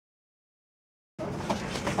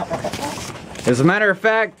As a matter of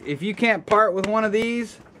fact, if you can't part with one of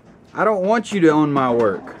these, I don't want you to own my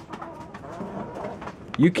work.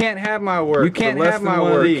 You can't have my work. You can't have my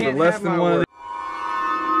work. Less than one of these.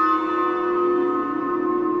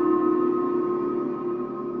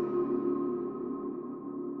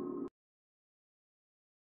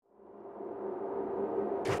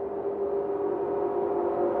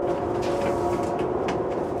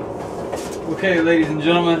 Okay, ladies and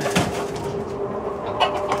gentlemen,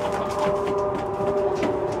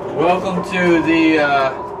 welcome to the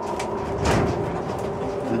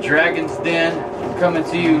Dragon's Den. I'm coming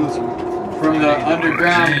to you from the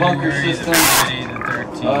underground bunker system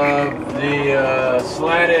of the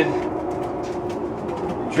slatted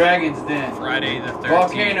Dragon's Den. Friday the 13th.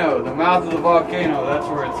 Volcano, the mouth of the volcano. That's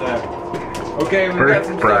where it's at. Okay, we've got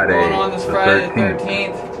some stuff going on this Friday the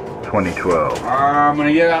 13th. 2012. I'm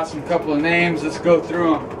gonna give out some couple of names. Let's go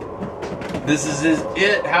through them. This is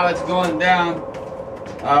how it's going down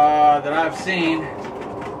that I've seen.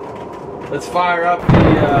 Let's fire up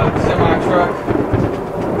the semi truck.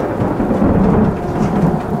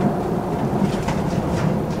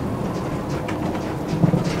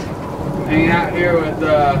 Hanging out here with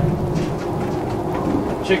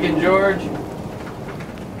Chicken George.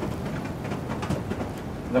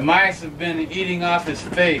 The mice have been eating off his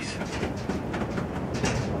face.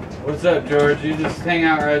 What's up, George? You just hang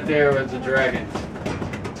out right there with the dragons.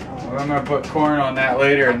 Well, I'm gonna put corn on that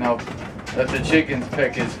later, and they'll let the chickens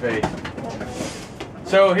peck his face.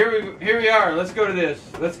 So here we are. Let's go to this.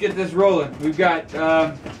 Let's get this rolling. We've got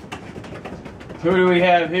who do we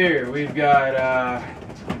have here? We've got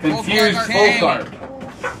Confused Folkarp.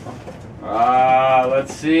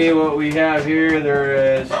 Let's see what we have here.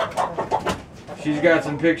 There is. She's got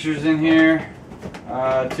some pictures in here.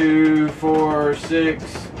 2, 4,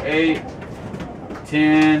 6, 8,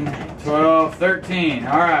 10, 12, 13.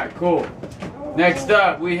 Alright, cool. Next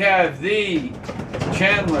up, we have the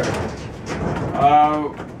Chandler.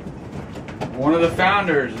 One of the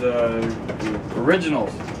founders,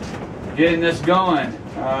 originals. Getting this going.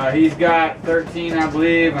 He's got 13, I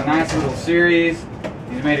believe, a nice little series.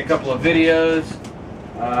 He's made a couple of videos.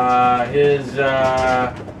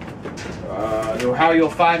 How you'll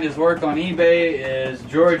find his work on eBay is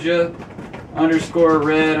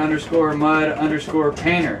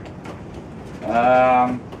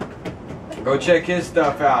Georgia_red_mud_painter. Go check his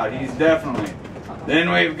stuff out. He's definitely.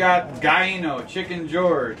 Then we've got Gaino, Chicken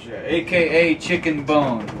George, aka Chicken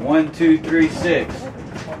Bone 1236.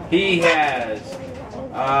 He has.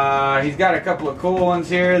 He's got a couple of cool ones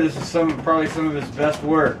here. This is probably some of his best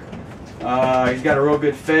work. He's got a real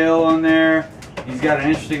good fail on there. He's got an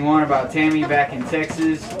interesting one about Tammy back in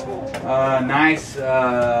Texas. Nice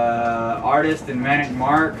artist and Manic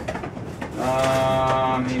Mark.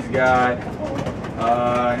 He's got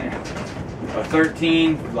a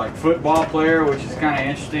 13 like football player, which is kind of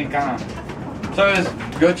interesting. So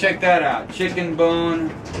go check that out. Chicken Bone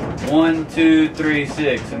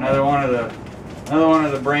 1236. Another one of the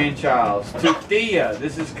brainchilds. Tutia.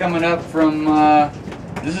 This is coming up from.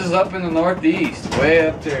 This is up in the Northeast, way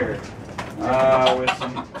up there. With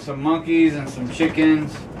some monkeys and some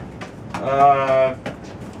chickens. A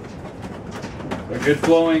good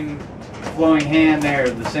flowing hand there.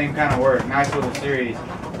 The same kind of work. Nice little series.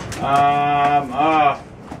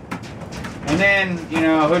 And then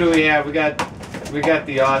who do we have? We got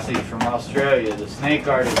the Aussie from Australia, the snake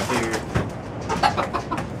artist here.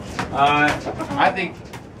 I think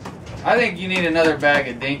you need another bag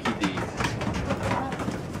of Dinky D's.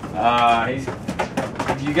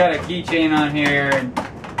 You got a keychain on here, and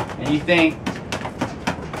you think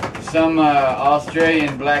some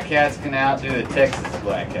Australian black cats can outdo a Texas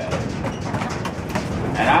black cat.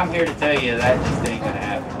 And I'm here to tell you that just ain't gonna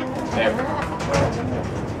happen, ever.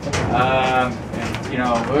 And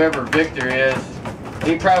whoever Victor is,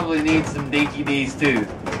 he probably needs some Dinky D's too.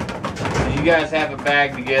 So you guys have a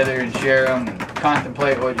bag together and share them and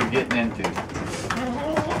contemplate what you're getting into.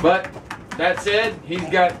 But that said, he's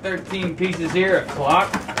got 13 pieces here, a clock,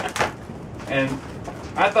 and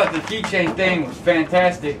I thought the keychain thing was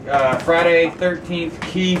fantastic. Friday 13th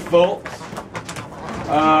key, folks.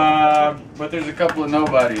 But there's a couple of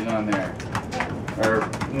nobodies on there, or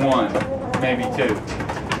one, maybe two.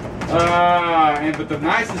 But the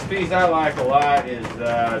nicest piece I like a lot is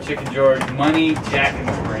Chicken George Money Jack and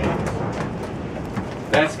Friends.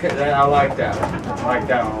 I like that one. I like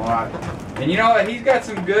that one a lot. And you know what? He's got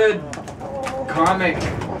some good comic,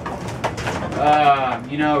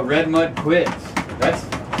 Red Mud Quits.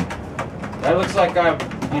 That looks like that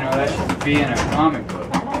should be in a comic book.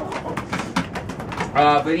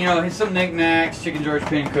 But you know, some knickknacks, Chicken George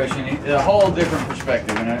pincushion, a whole different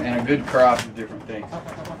perspective and a good crop of different things.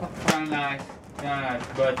 Kind of nice, kind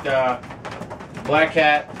of nice. But Black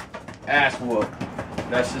Cat, ass whoop.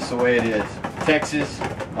 That's just the way it is. Texas,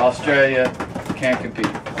 Australia, can't compete.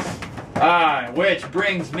 Which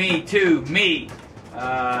brings me to me.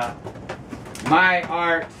 My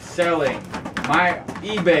art selling. My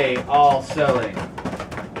eBay all selling.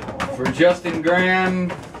 For Justin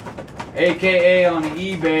Graham, aka on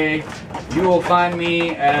eBay, you will find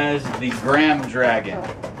me as the Graham Dragon.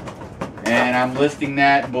 And I'm listing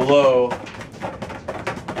that below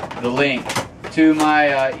the link to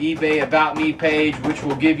my eBay About Me page, which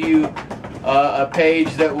will give you a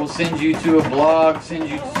page that will send you to a blog, send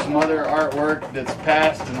you to some other artwork that's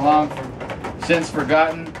past and long since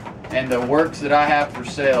forgotten, and the works that I have for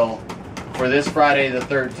sale for this Friday the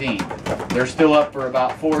 13th. They're still up for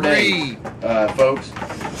about 4 days, folks.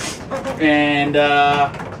 And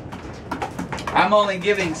I'm only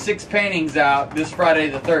giving 6 paintings out this Friday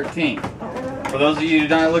the 13th. For those of you who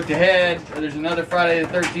don't look ahead, there's another Friday the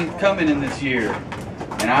 13th coming in this year.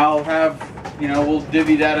 And I'll have, you know, we'll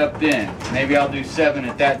divvy that up then. Maybe I'll do 7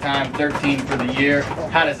 at that time, 13 for the year.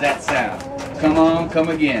 How does that sound? Come on, come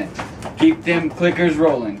again. Keep them clickers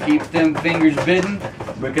rolling. Keep them fingers bidding,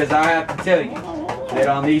 because I have to tell you that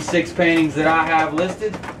on these 6 paintings that I have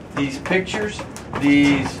listed, these pictures,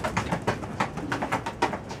 these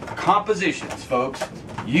compositions, folks,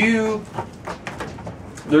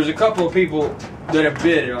 there's a couple of people that have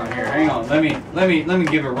bid on here. Hang on, let me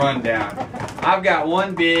give a rundown. I've got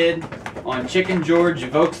one bid on Chicken George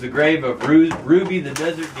Evokes the Grave of Ruby the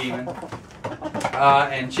Desert Demon,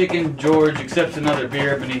 and Chicken George Accepts Another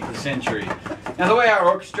Beer Beneath the Century. Now, the way I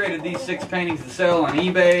orchestrated these 6 paintings to sell on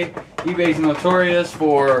eBay, eBay's notorious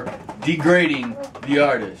for degrading the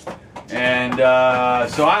artist. And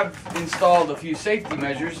so I've installed a few safety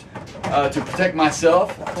measures to protect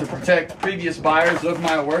myself, to protect previous buyers of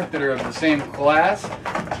my work that are of the same class,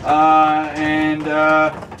 and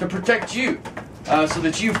to protect you, so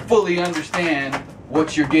that you fully understand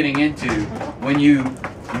what you're getting into when you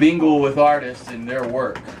mingle with artists and their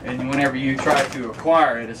work, and whenever you try to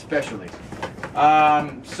acquire it especially.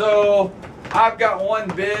 So I've got one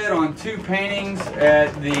bid on 2 paintings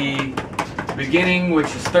at the beginning, which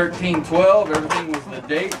is 13/12. Everything was the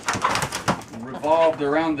date, revolved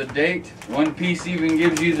around the date. One piece even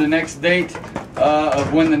gives you the next date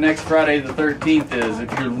of when the next Friday the 13th is, if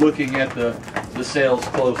you're looking at the sales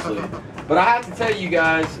closely. But I have to tell you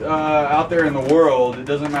guys out there in the world, it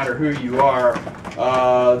doesn't matter who you are,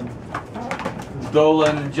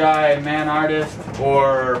 Dolan Jai Man Artist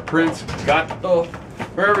or Prince Gatto,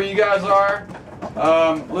 wherever you guys are,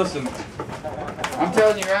 listen, I'm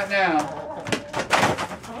telling you right now,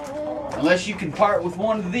 unless you can part with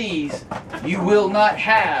one of these, you will not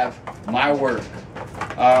have my work,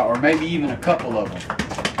 or maybe even a couple of them.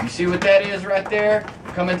 You see what that is right there?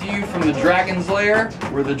 Coming to you from the Dragon's Lair,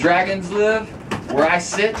 where the dragons live, where I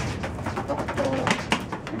sit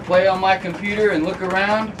and play on my computer and look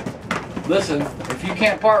around. Listen, if you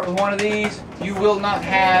can't part with one of these, you will not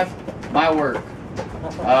have my work.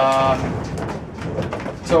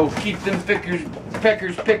 So keep them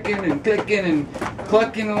peckers picking and clicking and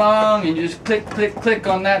clucking along, and just click, click, click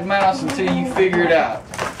on that mouse until you figure it out.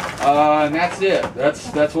 And that's it.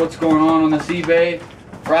 That's what's going on this eBay.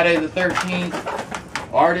 Friday the 13th.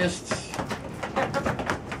 Artists.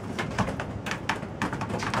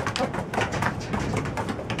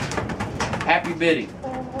 Happy bidding.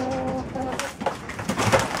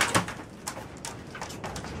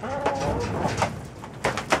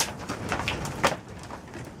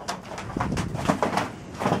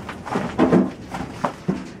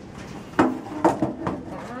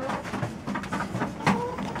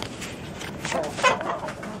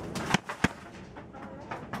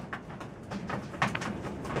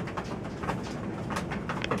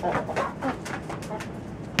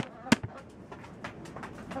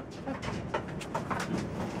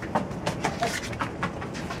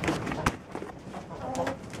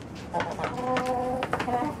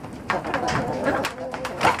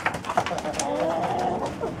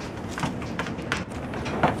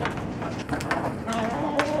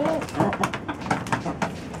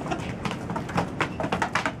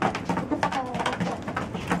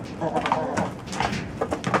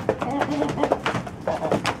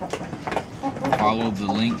 Follow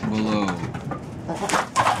the link below.